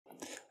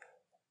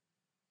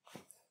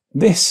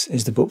This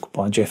is the book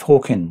by Jeff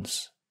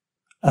Hawkins,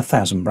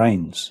 1,000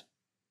 Brains.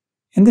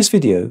 In this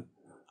video,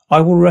 I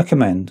will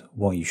recommend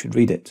why you should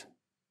read it.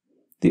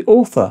 The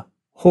author,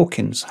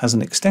 Hawkins, has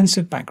an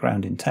extensive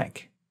background in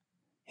tech.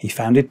 He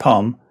founded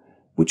Palm,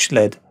 which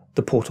led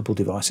the portable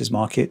devices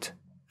market,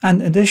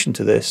 and in addition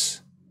to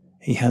this,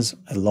 he has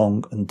a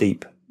long and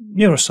deep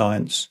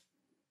neuroscience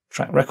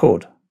track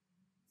record.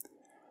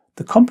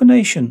 The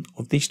combination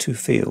of these two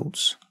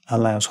fields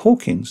allows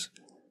Hawkins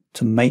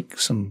to make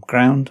some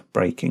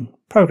groundbreaking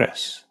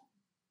progress.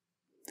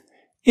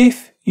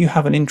 If you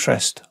have an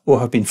interest or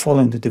have been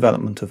following the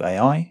development of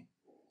AI,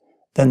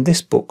 then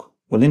this book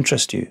will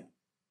interest you.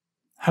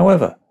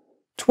 However,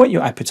 to whet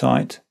your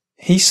appetite,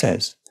 he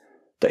says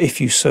that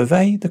if you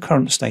survey the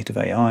current state of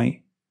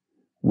AI,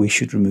 we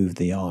should remove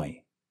the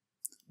I.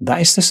 That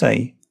is to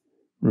say,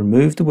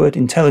 remove the word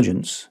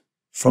intelligence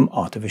from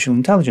artificial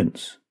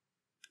intelligence.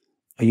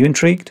 Are you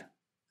intrigued?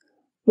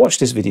 Watch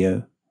this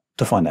video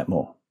to find out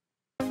more.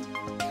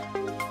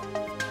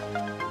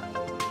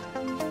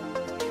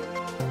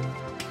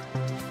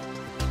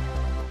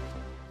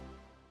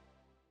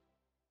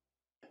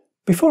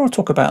 Before I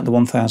talk about the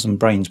 1,000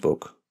 Brains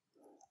book,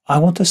 I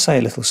want to say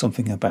a little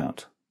something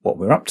about what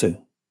we're up to.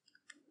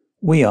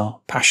 We are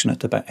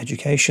passionate about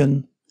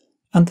education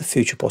and the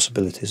future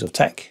possibilities of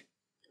tech.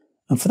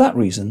 And for that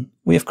reason,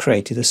 we have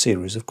created a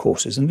series of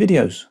courses and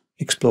videos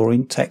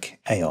exploring tech,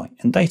 AI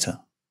and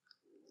data.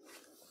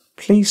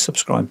 Please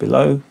subscribe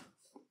below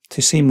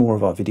to see more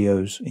of our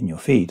videos in your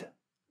feed.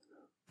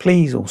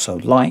 Please also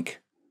like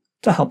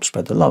to help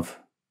spread the love.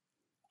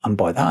 And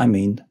by that I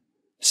mean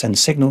send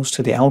signals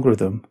to the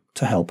algorithm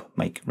to help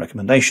make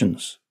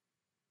recommendations.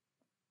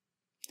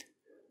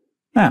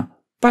 Now,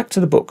 back to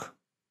the book.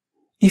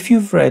 If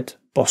you've read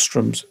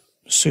Bostrom's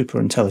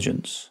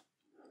Superintelligence,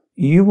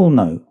 you will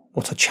know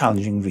what a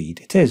challenging read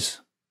it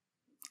is.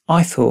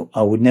 I thought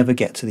I would never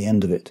get to the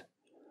end of it,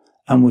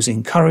 and was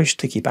encouraged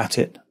to keep at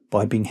it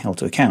by being held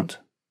to account.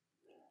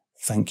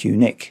 Thank you,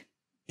 Nick,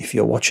 if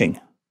you're watching.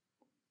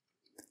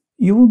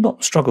 You will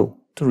not struggle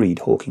to read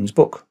Hawkins'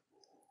 book,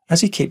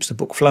 as he keeps the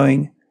book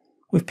flowing,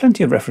 with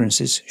plenty of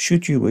references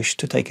should you wish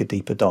to take a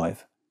deeper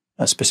dive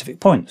at specific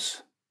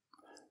points.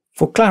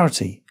 For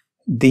clarity,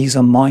 these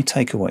are my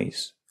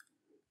takeaways,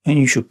 and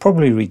you should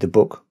probably read the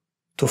book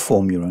to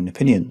form your own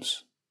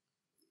opinions.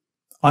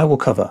 I will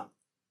cover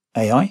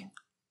AI,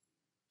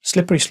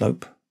 slippery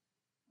slope,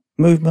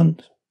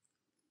 movement,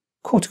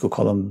 cortical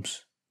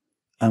columns,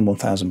 and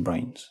 1,000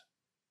 Brains.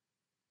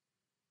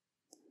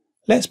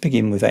 Let's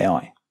begin with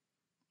AI.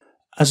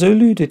 As I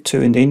alluded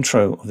to in the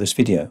intro of this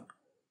video,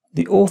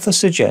 the author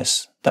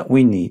suggests that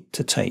we need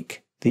to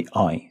take the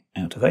I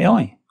out of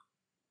AI.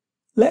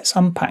 Let's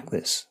unpack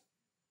this.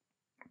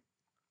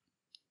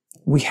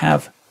 We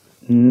have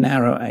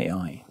narrow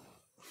AI.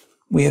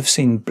 We have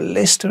seen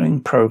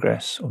blistering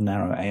progress of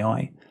narrow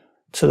AI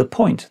to the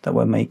point that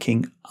we're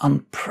making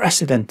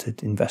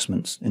unprecedented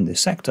investments in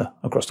this sector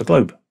across the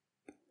globe.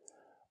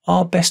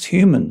 Our best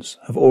humans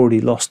have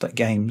already lost at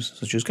games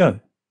such as Go.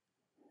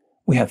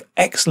 We have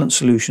excellent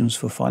solutions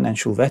for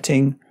financial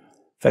vetting,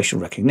 facial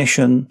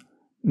recognition,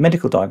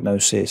 medical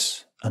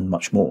diagnosis, and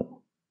much more.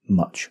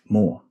 Much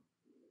more.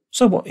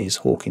 So what is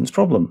Hawkins'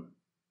 problem?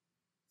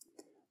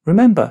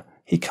 Remember,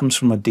 he comes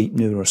from a deep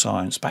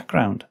neuroscience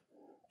background,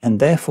 and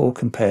therefore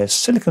compares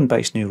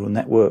silicon-based neural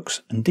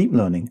networks and deep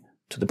learning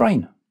to the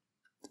brain.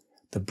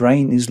 The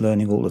brain is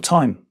learning all the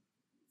time.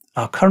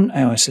 Our current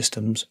AI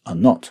systems are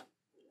not.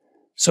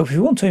 So if we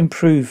want to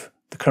improve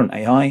the current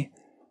AI,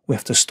 we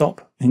have to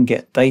stop and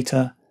get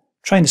data,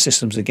 train the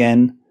systems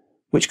again,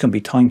 which can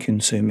be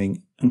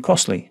time-consuming and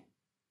costly.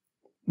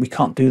 We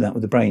can't do that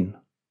with the brain,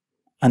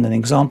 and an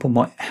example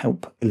might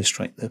help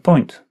illustrate the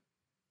point.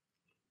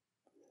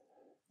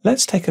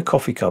 Let's take a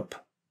coffee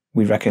cup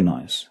we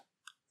recognize,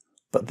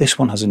 but this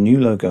one has a new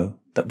logo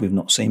that we've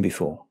not seen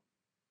before.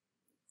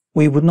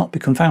 We would not be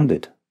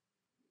confounded.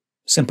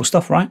 Simple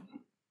stuff, right?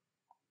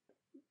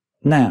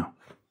 Now,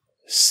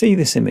 see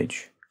this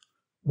image.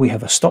 We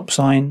have a stop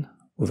sign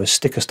with a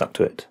sticker stuck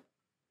to it.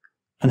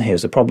 And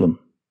here's the problem.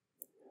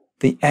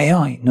 The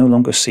AI no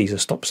longer sees a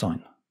stop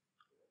sign.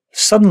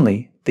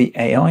 Suddenly, the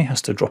AI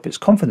has to drop its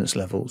confidence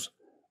levels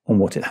on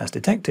what it has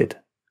detected.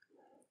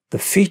 The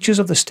features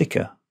of the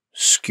sticker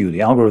skew the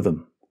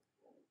algorithm.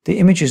 The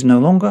image is no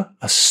longer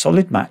a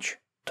solid match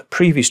to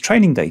previous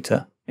training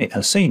data it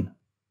has seen.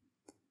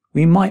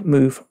 We might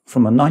move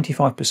from a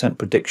 95%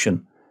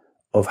 prediction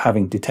of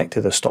having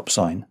detected a stop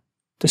sign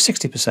to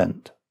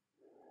 60%.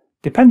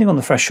 Depending on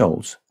the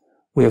thresholds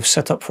we have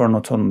set up for an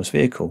autonomous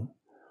vehicle,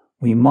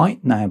 we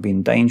might now be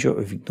in danger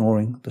of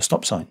ignoring the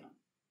stop sign.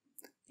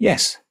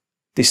 Yes,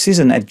 this is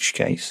an edge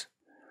case,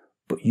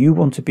 but you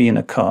want to be in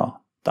a car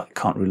that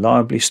can't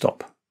reliably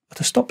stop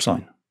at a stop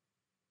sign.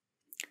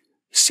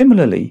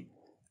 Similarly,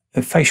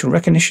 a facial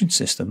recognition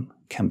system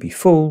can be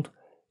fooled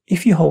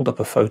if you hold up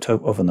a photo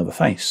of another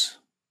face.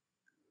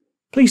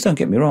 Please don't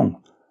get me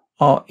wrong,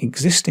 our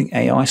existing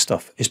AI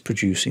stuff is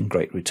producing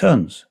great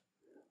returns,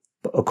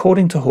 but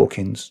according to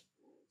Hawkins,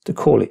 to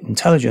call it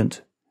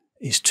intelligent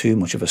is too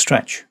much of a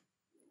stretch.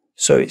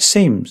 So it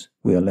seems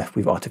we are left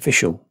with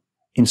artificial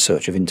in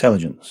search of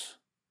intelligence.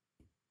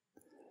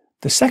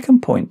 The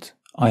second point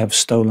I have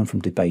stolen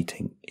from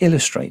debating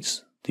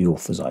illustrates the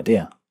author's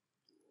idea.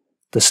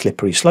 The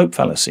slippery slope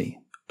fallacy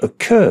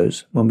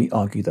occurs when we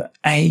argue that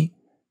A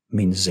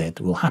means Z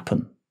will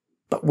happen,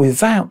 but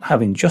without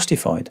having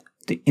justified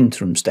the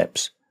interim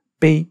steps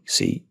B,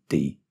 C,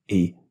 D,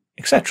 E,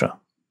 etc.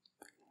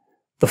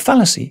 The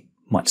fallacy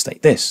might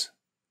state this: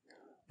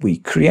 we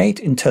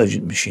create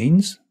intelligent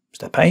machines,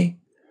 step A,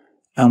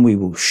 and we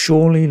will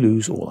surely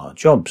lose all our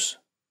jobs,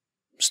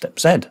 step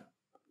Z.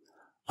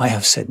 I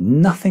have said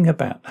nothing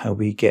about how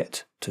we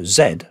get to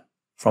Z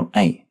from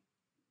A.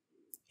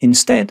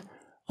 Instead,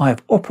 I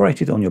have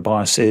operated on your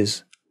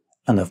biases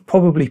and have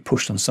probably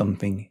pushed on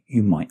something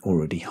you might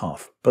already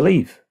half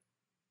believe.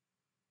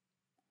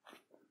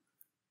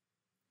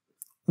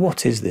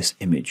 What is this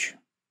image?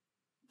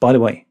 By the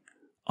way,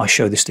 I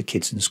show this to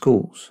kids in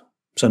schools,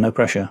 so no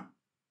pressure.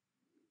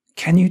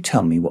 Can you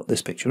tell me what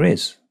this picture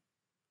is?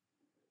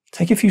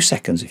 Take a few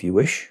seconds if you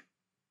wish.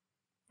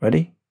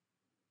 Ready?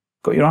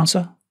 Got your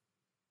answer?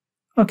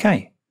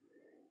 Okay.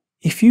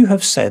 If you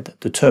have said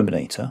the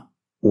Terminator,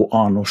 or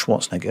Arnold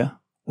Schwarzenegger,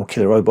 or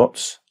killer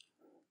robots,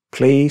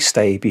 please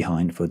stay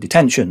behind for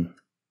detention.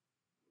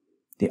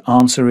 The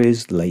answer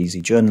is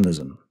lazy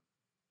journalism.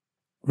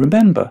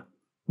 Remember,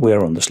 we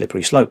are on the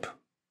slippery slope.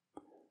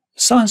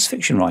 Science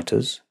fiction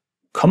writers,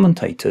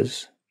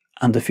 commentators,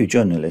 and a few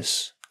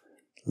journalists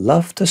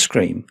love to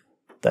scream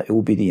that it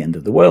will be the end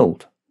of the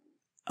world,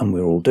 and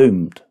we're all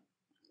doomed.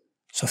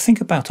 So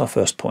think about our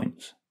first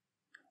point.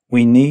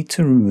 We need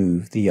to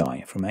remove the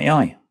I from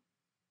AI.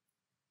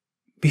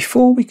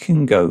 Before we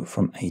can go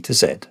from A to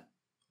Z,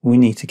 we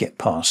need to get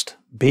past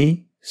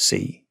B,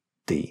 C,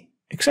 D,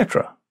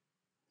 etc.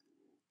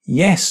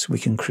 Yes, we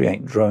can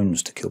create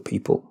drones to kill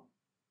people,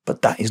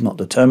 but that is not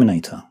the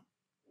Terminator.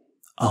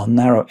 Our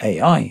narrow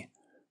AI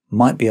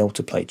might be able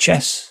to play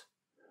chess,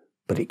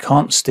 but it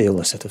can't steal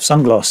a set of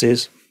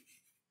sunglasses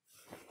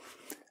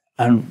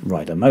and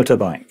ride a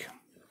motorbike.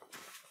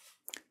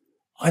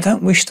 I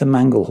don't wish to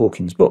mangle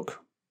Hawkins'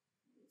 book.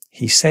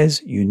 He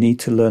says you need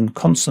to learn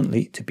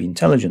constantly to be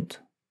intelligent.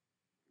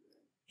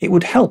 It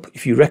would help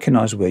if you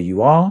recognize where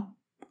you are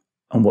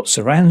and what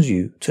surrounds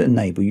you to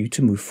enable you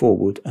to move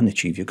forward and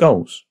achieve your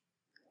goals.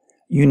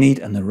 You need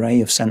an array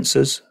of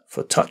sensors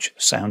for touch,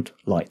 sound,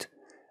 light,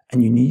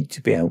 and you need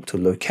to be able to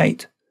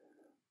locate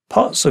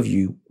parts of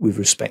you with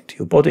respect to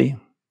your body.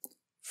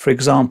 For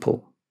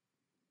example,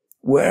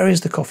 where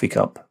is the coffee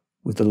cup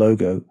with the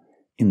logo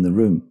in the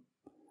room,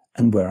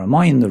 and where am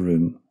I in the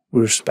room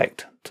with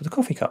respect to the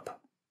coffee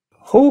cup?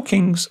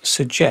 Hawkins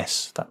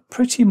suggests that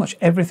pretty much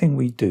everything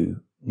we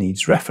do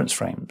needs reference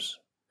frames,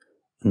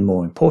 and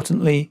more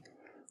importantly,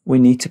 we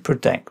need to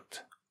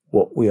predict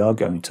what we are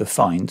going to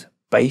find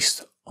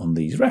based on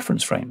these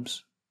reference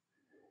frames.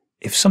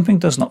 If something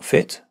does not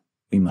fit,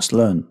 we must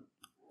learn.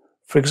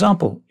 For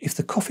example, if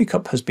the coffee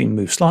cup has been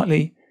moved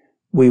slightly,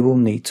 we will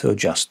need to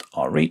adjust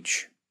our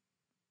reach.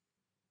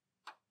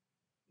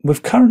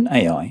 With current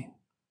AI,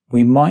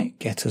 we might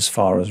get as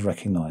far as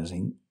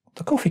recognizing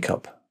the coffee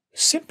cup,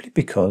 simply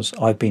because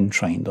I've been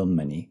trained on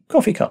many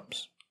coffee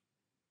cups.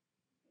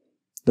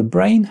 The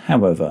brain,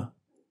 however,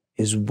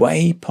 is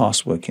way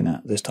past working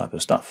out this type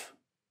of stuff.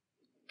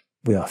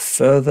 We are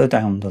further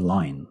down the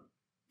line.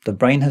 The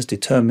brain has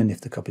determined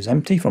if the cup is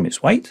empty from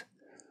its weight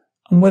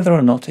and whether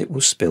or not it will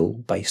spill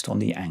based on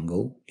the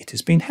angle it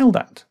has been held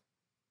at.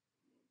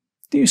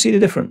 Do you see the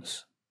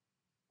difference?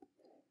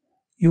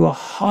 You are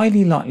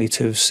highly likely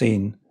to have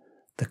seen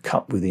the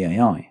cup with the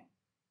AI.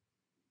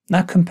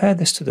 Now compare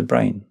this to the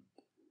brain.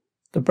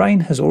 The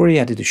brain has already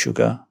added the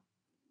sugar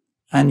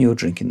and you're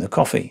drinking the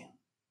coffee.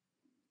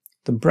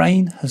 The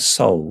brain has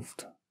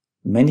solved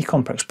many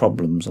complex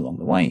problems along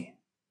the way,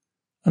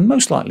 and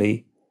most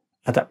likely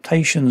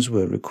adaptations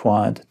were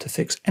required to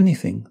fix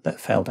anything that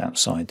failed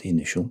outside the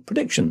initial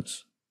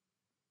predictions.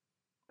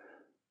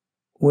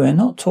 We're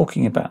not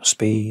talking about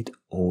speed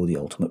or the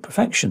ultimate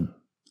perfection.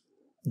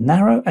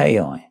 Narrow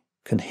AI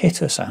can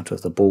hit us out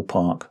of the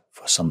ballpark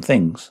for some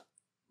things,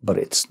 but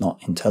it's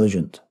not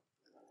intelligent.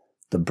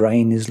 The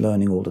brain is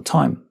learning all the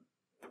time.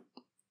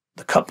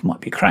 The cup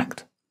might be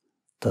cracked.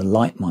 The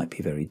light might be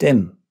very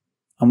dim,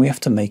 and we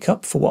have to make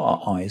up for what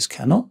our eyes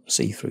cannot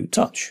see through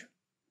touch.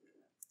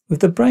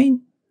 With the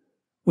brain,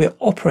 we are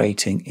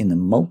operating in a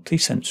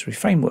multi-sensory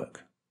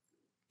framework.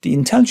 The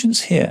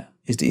intelligence here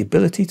is the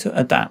ability to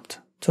adapt,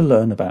 to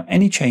learn about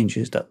any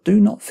changes that do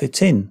not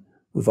fit in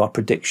with our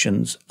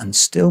predictions and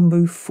still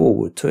move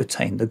forward to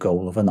attain the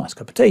goal of a nice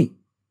cup of tea.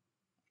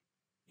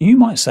 You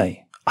might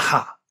say,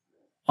 aha,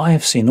 I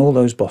have seen all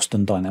those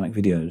Boston Dynamic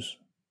videos.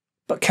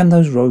 But can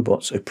those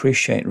robots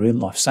appreciate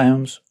real-life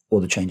sounds or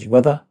the changing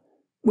weather,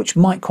 which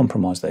might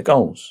compromise their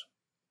goals?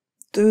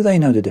 Do they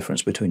know the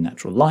difference between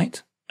natural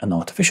light and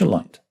artificial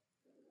light?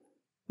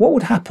 What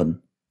would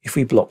happen if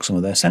we block some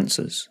of their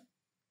sensors?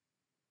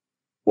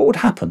 What would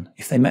happen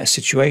if they met a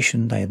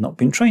situation they had not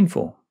been trained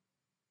for?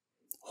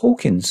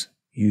 Hawkins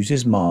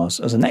uses Mars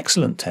as an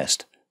excellent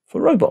test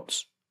for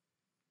robots.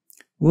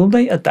 Will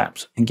they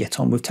adapt and get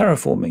on with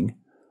terraforming,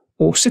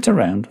 or sit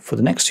around for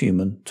the next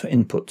human to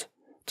input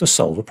to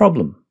solve a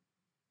problem?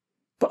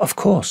 But of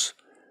course,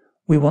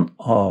 we want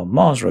our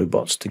Mars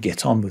robots to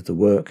get on with the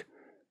work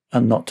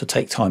and not to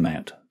take time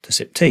out to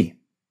sip tea.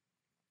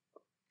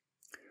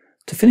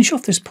 To finish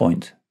off this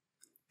point,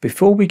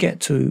 before we get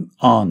to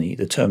Arnie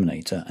the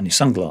Terminator and his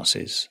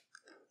sunglasses,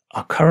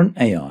 our current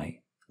AI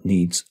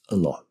needs a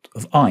lot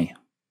of eye.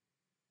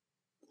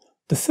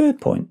 The third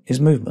point is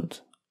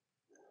movement.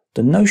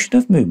 The notion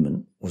of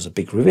movement was a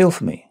big reveal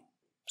for me.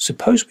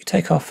 Suppose we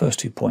take our first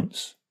 2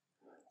 points.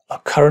 Our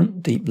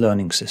current deep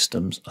learning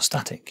systems are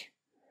static.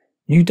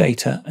 New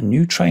data and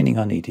new training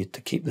are needed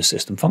to keep the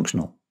system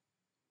functional.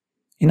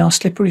 In our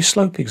slippery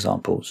slope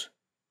examples,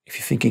 if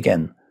you think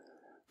again,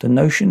 the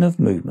notion of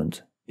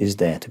movement is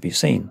there to be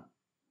seen.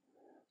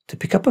 To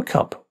pick up a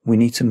cup, we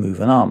need to move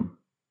an arm.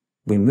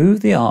 We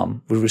move the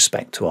arm with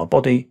respect to our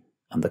body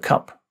and the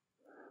cup.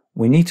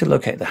 We need to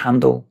locate the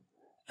handle,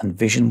 and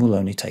vision will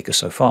only take us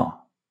so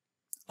far.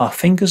 Our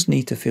fingers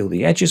need to feel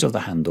the edges of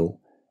the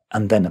handle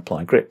and then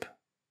apply grip.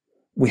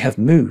 We have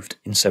moved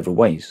in several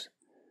ways.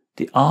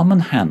 The arm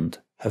and hand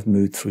have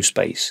moved through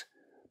space,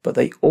 but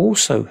they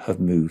also have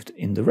moved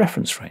in the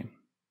reference frame.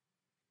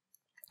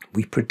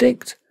 We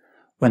predict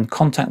when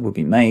contact will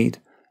be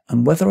made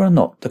and whether or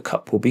not the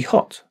cup will be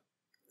hot.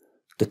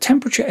 The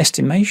temperature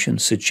estimation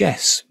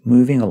suggests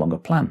moving along a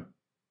plan,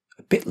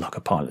 a bit like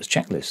a pilot's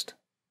checklist.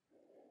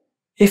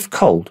 If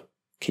cold,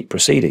 keep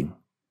proceeding.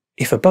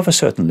 If above a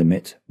certain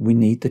limit, we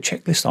need the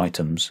checklist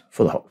items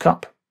for the hot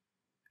cup.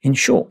 In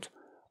short,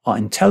 our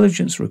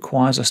intelligence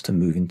requires us to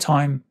move in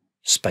time,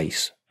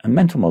 space, and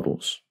mental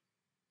models.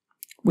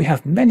 We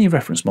have many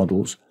reference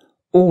models,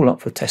 all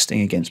up for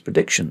testing against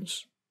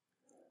predictions.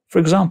 For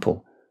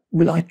example,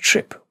 will I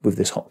trip with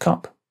this hot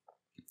cup?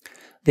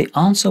 The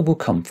answer will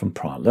come from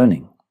prior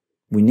learning.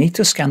 We need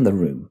to scan the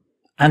room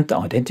and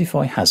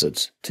identify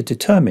hazards to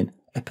determine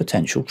a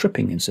potential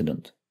tripping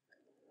incident.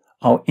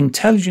 Our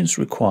intelligence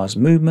requires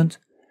movement,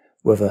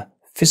 whether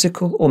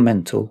physical or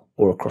mental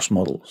or across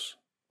models.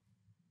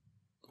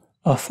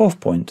 Our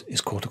fourth point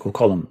is cortical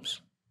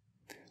columns.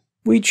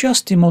 We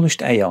just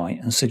demolished AI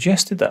and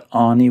suggested that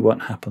Arnie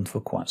won't happen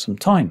for quite some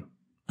time,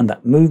 and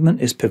that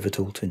movement is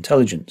pivotal to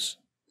intelligence.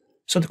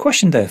 So the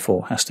question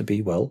therefore has to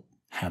be, well,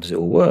 how does it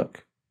all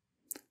work?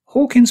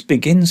 Hawkins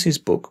begins his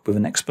book with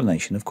an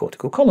explanation of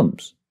cortical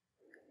columns.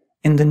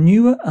 In the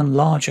newer and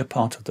larger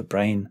part of the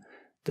brain,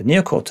 the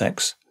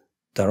neocortex,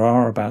 there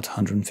are about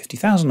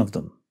 150,000 of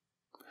them.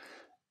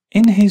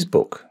 In his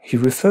book, he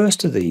refers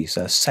to these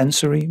as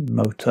sensory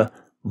motor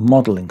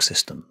modeling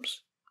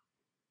systems.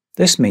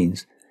 This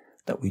means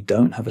that we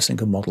don't have a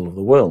single model of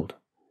the world.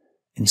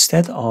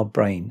 Instead, our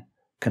brain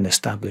can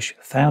establish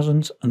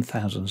thousands and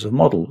thousands of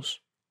models,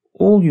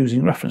 all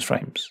using reference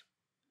frames.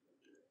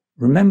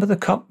 Remember the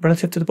cup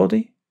relative to the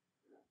body?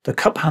 The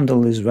cup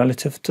handle is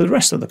relative to the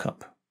rest of the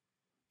cup.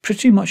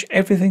 Pretty much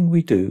everything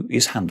we do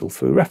is handled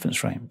through reference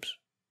frames.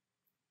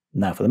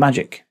 Now for the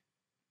magic.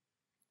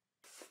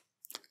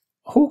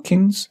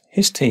 Hawkins,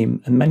 his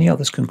team, and many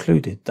others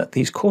concluded that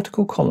these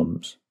cortical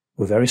columns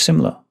were very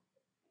similar.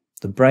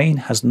 The brain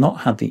has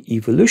not had the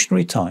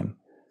evolutionary time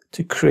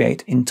to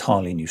create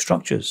entirely new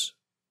structures.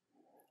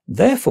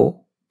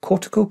 Therefore,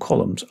 cortical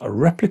columns are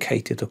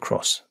replicated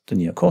across the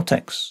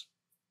neocortex.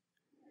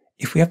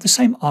 If we have the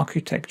same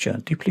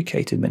architecture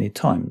duplicated many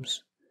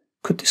times,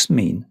 could this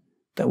mean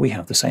that we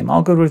have the same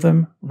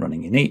algorithm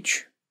running in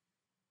each?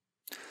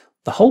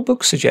 The whole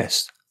book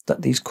suggests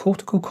that these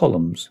cortical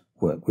columns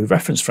work with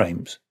reference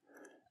frames,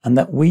 and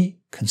that we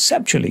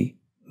conceptually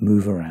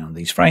move around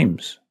these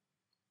frames.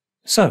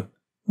 So,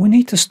 we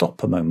need to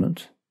stop a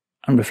moment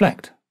and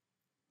reflect.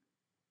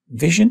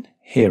 Vision,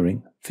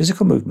 hearing,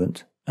 physical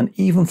movement, and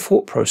even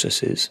thought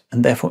processes,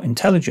 and therefore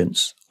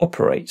intelligence,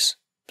 operates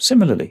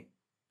similarly.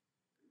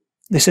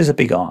 This is a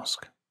big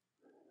ask.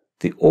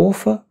 The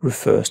author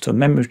refers to a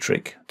memory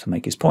trick to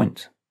make his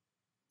point.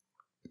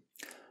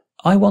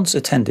 I once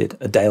attended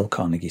a Dale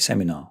Carnegie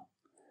seminar.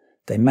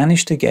 They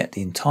managed to get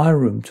the entire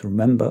room to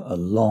remember a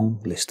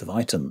long list of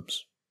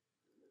items.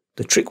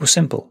 The trick was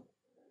simple.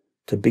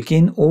 To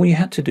begin, all you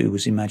had to do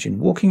was imagine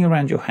walking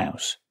around your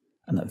house,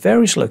 and at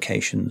various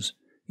locations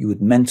you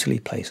would mentally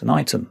place an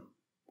item.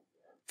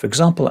 For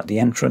example, at the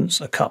entrance,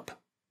 a cup.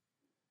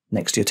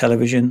 Next to your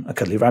television, a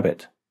cuddly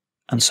rabbit,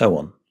 and so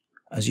on,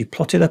 as you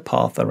plotted a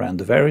path around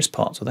the various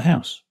parts of the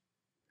house.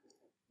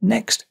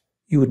 Next,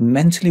 you would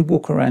mentally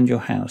walk around your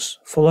house,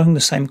 following the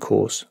same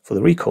course for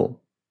the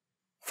recall.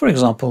 For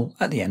example,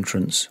 at the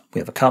entrance, we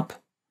have a cup.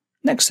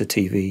 Next to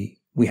TV,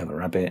 we have a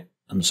rabbit,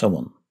 and so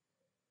on.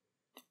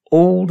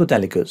 All the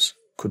delegates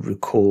could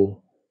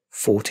recall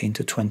 14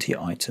 to 20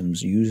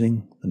 items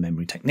using the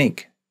memory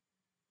technique.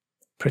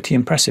 Pretty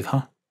impressive,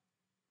 huh?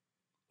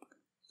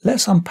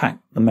 Let's unpack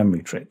the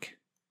memory trick.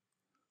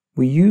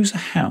 We use a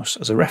house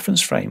as a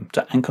reference frame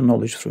to anchor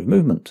knowledge through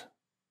movement.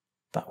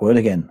 That word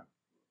again.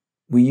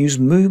 We use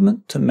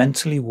movement to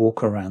mentally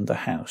walk around the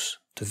house,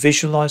 to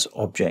visualize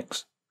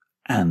objects,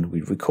 and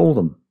we recall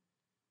them.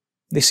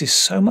 This is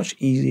so much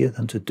easier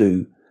than to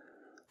do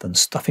than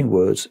stuffing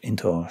words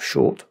into our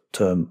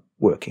short-term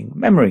working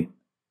memory.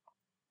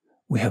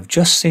 We have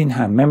just seen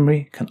how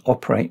memory can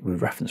operate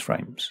with reference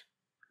frames.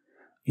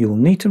 You will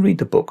need to read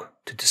the book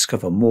to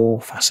discover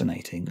more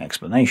fascinating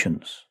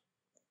explanations.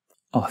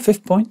 Our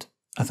fifth point,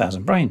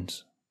 1,000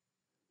 brains.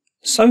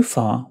 So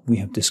far we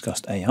have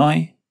discussed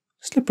AI,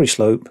 slippery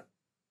slope,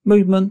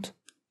 movement,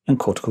 and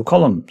cortical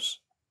columns.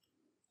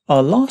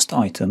 Our last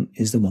item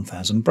is the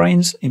 1,000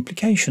 brains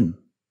implication.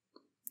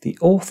 The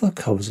author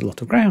covers a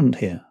lot of ground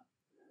here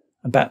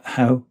about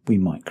how we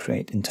might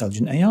create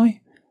intelligent AI,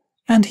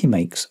 and he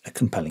makes a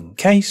compelling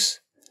case,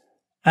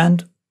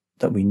 and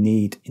that we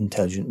need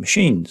intelligent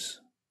machines.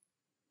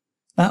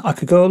 Now, I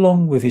could go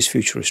along with his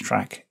futurist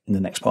track in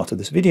the next part of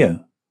this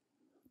video,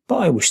 but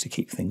I wish to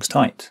keep things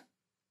tight.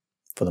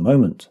 For the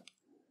moment,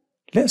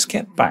 let's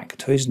get back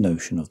to his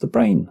notion of the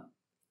brain,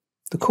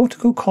 the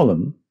cortical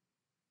column,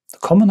 the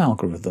common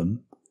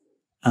algorithm,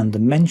 and the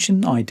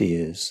mentioned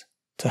ideas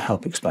to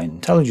help explain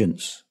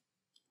intelligence.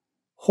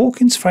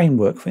 Hawkins'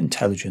 framework for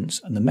intelligence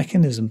and the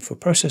mechanism for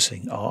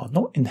processing are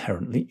not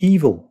inherently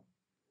evil.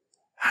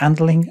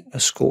 Handling a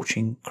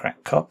scorching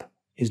cracked cup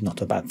is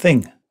not a bad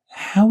thing.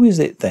 How is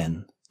it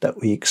then that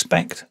we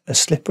expect a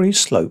slippery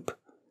slope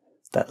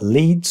that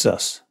leads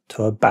us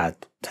to a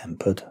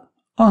bad-tempered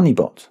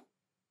Arnie-bot?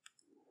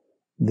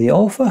 The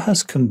author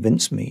has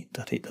convinced me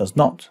that it does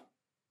not.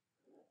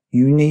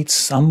 You need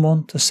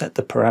someone to set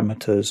the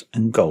parameters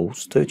and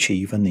goals to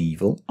achieve an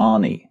evil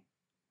Arnie.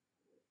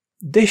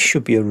 This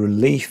should be a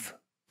relief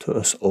to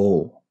us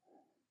all.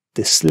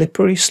 This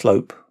slippery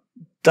slope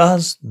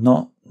does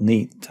not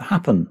need to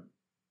happen.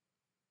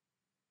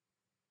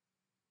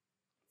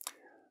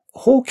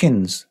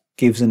 Hawkins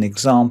gives an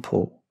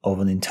example of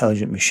an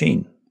intelligent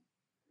machine.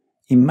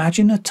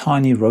 Imagine a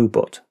tiny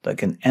robot that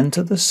can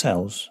enter the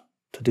cells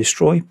to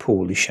destroy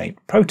poorly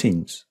shaped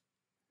proteins.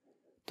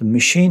 The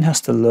machine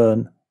has to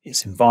learn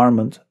its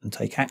environment and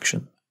take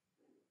action.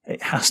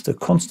 It has to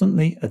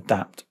constantly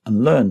adapt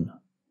and learn.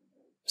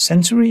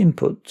 Sensory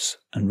inputs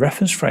and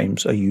reference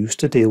frames are used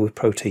to deal with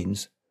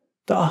proteins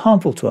that are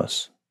harmful to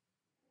us.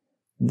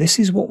 This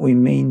is what we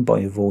mean by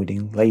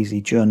avoiding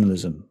lazy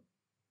journalism.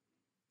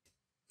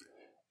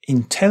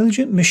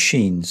 Intelligent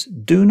machines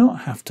do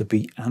not have to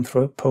be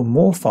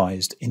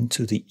anthropomorphized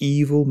into the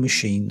evil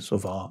machines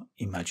of our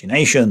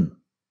imagination.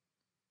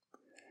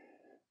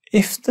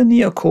 If the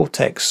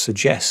neocortex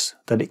suggests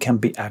that it can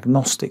be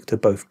agnostic to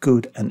both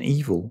good and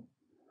evil,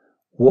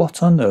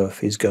 what on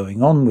earth is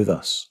going on with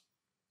us?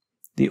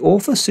 The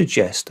author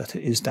suggests that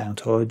it is down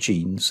to our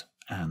genes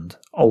and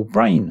old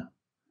brain.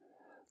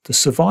 The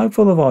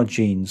survival of our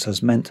genes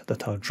has meant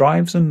that our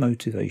drives and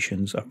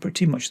motivations are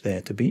pretty much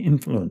there to be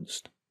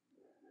influenced.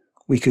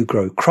 We could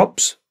grow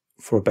crops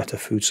for a better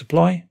food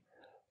supply,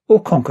 or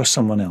conquer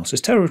someone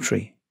else's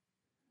territory.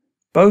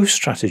 Both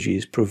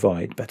strategies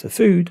provide better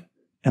food,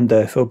 and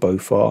therefore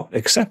both are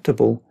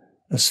acceptable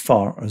as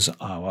far as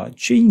our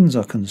genes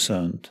are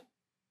concerned.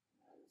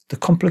 The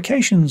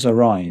complications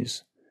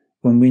arise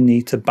when we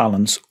need to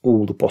balance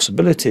all the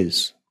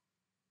possibilities.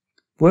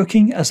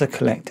 Working as a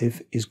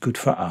collective is good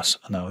for us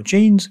and our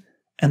genes,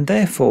 and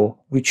therefore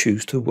we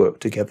choose to work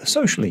together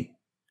socially.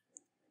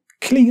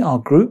 Killing our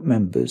group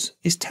members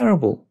is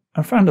terrible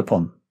and frowned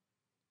upon.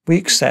 We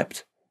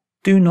accept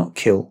do not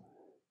kill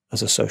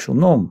as a social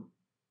norm.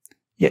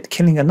 Yet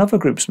killing another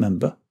group's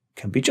member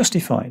can be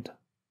justified.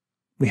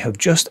 We have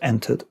just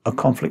entered a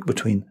conflict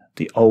between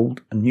the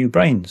old and new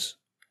brains.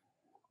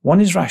 One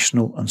is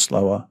rational and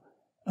slower,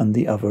 and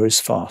the other is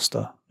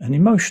faster and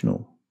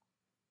emotional.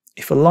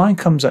 If a lion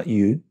comes at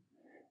you,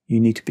 you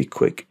need to be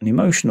quick and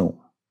emotional.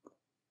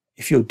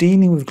 If you're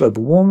dealing with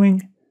global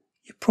warming,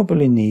 you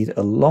probably need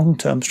a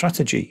long-term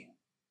strategy.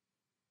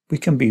 We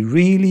can be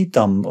really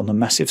dumb on a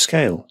massive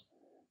scale,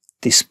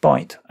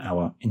 despite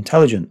our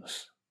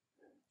intelligence.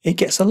 It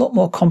gets a lot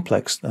more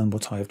complex than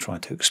what I have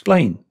tried to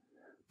explain,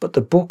 but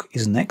the book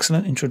is an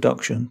excellent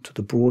introduction to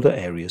the broader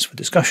areas for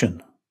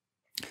discussion.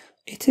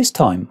 It is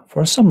time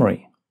for a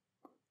summary.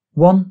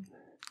 1.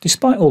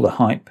 Despite all the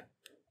hype,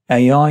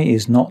 AI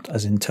is not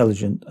as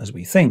intelligent as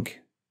we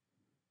think.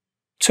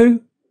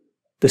 2.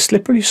 The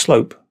slippery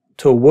slope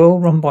to a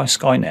world run by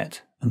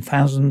Skynet and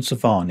thousands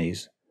of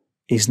Arnies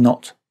is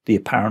not the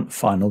apparent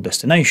final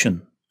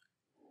destination.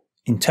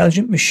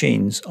 Intelligent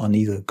machines are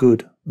neither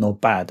good nor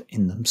bad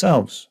in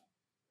themselves.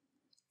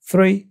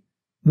 3.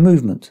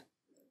 Movement.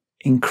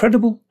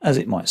 Incredible as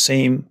it might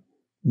seem,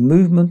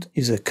 movement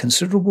is a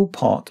considerable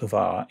part of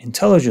our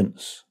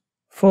intelligence.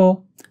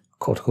 4.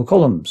 Cortical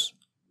columns.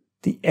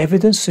 The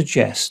evidence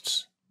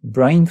suggests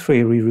brain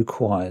theory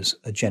requires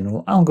a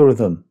general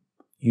algorithm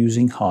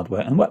using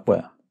hardware and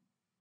wetware.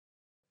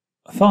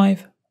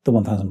 5. The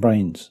 1,000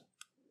 brains.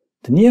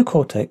 The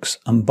neocortex,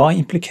 and by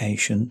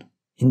implication,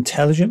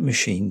 intelligent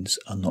machines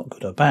are not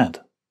good or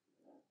bad.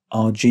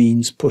 Our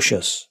genes push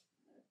us.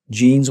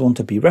 Genes want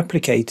to be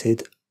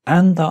replicated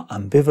and are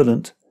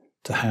ambivalent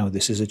to how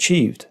this is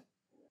achieved.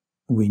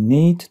 We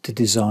need to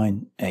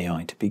design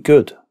AI to be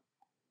good.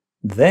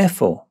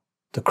 Therefore,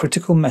 the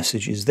critical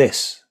message is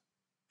this: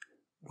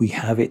 we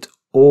have it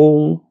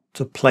all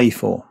to play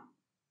for.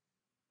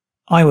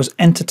 I was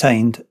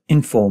entertained,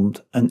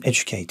 informed and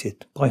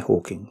educated by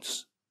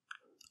Hawkins.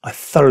 I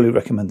thoroughly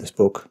recommend this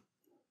book.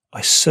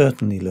 I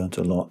certainly learnt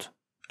a lot,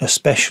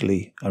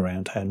 especially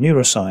around how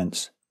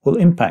neuroscience will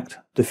impact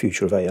the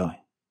future of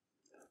AI.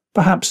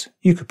 Perhaps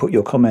you could put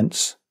your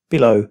comments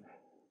below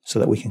so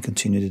that we can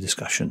continue the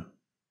discussion.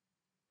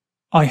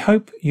 I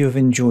hope you have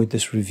enjoyed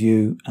this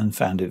review and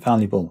found it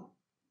valuable.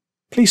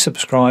 Please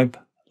subscribe,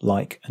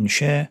 like and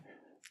share,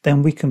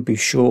 then we can be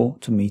sure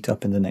to meet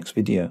up in the next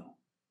video.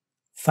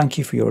 Thank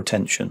you for your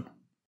attention.